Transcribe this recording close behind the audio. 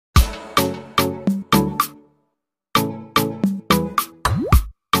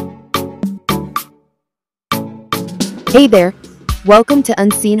Hey there, welcome to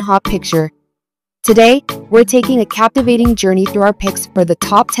Unseen Hot Picture. Today, we're taking a captivating journey through our picks for the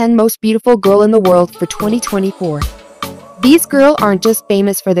top 10 most beautiful girl in the world for 2024. These girls aren't just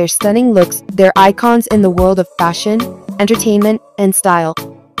famous for their stunning looks, they're icons in the world of fashion, entertainment, and style,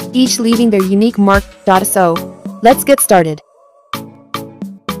 each leaving their unique mark.So. Let's get started.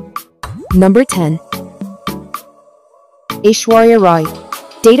 Number 10. Aishwarya Rai.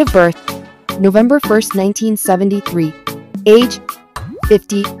 Date of birth, November 1st, 1973. Age,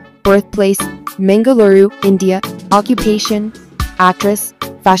 50. Birthplace, Mangaluru, India. Occupation, actress,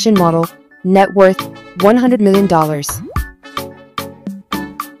 fashion model. Net worth, $100 million.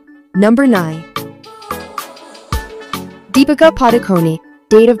 Number 9. Deepika Padukone.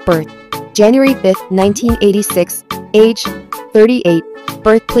 Date of birth, January 5th, 1986. Age, 38.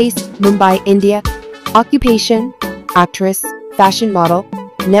 Birthplace, Mumbai, India. Occupation, actress, fashion model.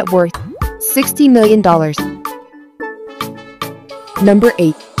 Net worth, $60 million. Number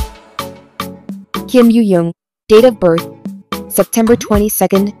 8. Yoo-Jung. Date of birth, September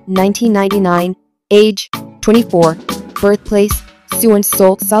 22nd, 1999. Age, 24. Birthplace, Suwon,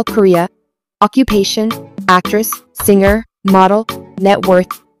 Seoul, South Korea. Occupation, actress, singer, model. Net worth,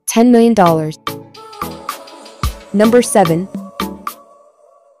 $10 million. Number 7.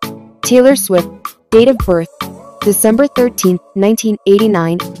 Taylor Swift. Date of birth, December 13th,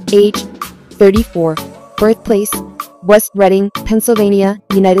 1989. Age, 34. Birthplace, West Reading, Pennsylvania,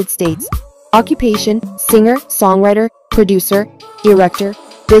 United States. Occupation, singer, songwriter, producer, director,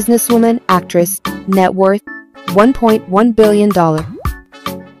 businesswoman, actress. Net worth, $1.1 billion.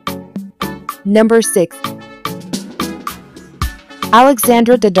 Number 6.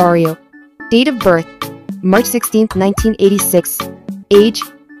 Alexandra Daddario. Date of birth, March 16th, 1986. Age,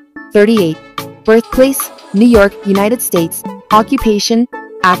 38. Birthplace, New York, United States. Occupation,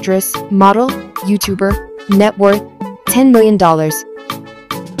 actress, model, YouTuber. Net worth, $10 million.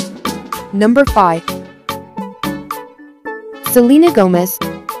 Number 5. Selena Gomez.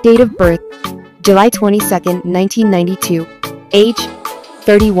 Date of birth, July 22nd, 1992. Age,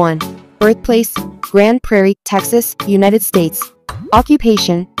 31. Birthplace, Grand Prairie, Texas, United States.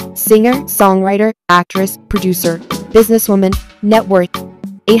 Occupation, singer, songwriter, actress, producer, businesswoman. Net worth,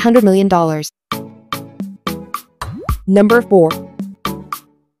 $800 million. Number 4.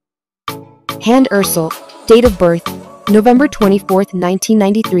 Hand Ursel. Date of birth, November 24th,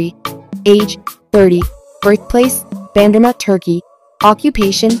 1993. Age, 30. Birthplace, Bandırma, Turkey.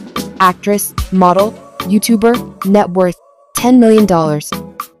 Occupation, actress, model, YouTuber. Net worth, $10 million.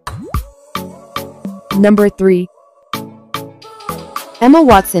 Number 3. Emma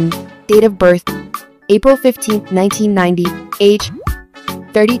Watson. Date of birth, April 15th, 1990. Age,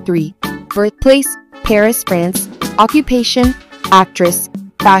 33. Birthplace, Paris, France. Occupation, actress,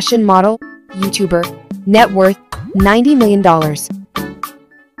 fashion model, YouTuber. Net worth, $90 million.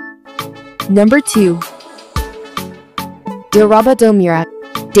 Number 2. Dilraba Dilmurat.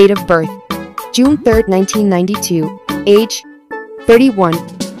 Date of birth, June 3rd, 1992. Age, 31.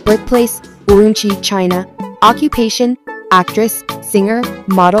 Birthplace, Urumqi, China. Occupation, actress, singer,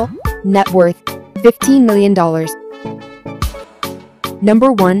 model. Net worth, $15 million.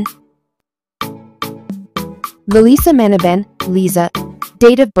 Number 1. Lalisa Manaban, Lisa.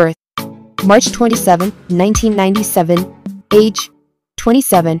 Date of birth, March 27, 1997. Age,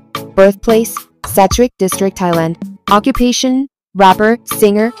 27. Birthplace, Satrik District, Thailand. Occupation, rapper,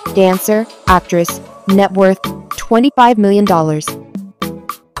 singer, dancer, actress. Net worth, $25 million.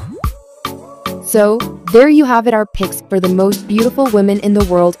 So, there you have it, our picks for the most beautiful women in the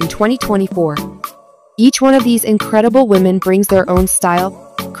world in 2024. Each one of these incredible women brings their own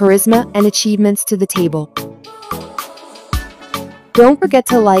style, charisma, and achievements to the table. Don't forget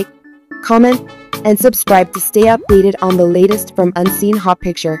to like, comment, and subscribe to stay updated on the latest from Unseen Hot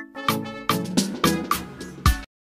Picture.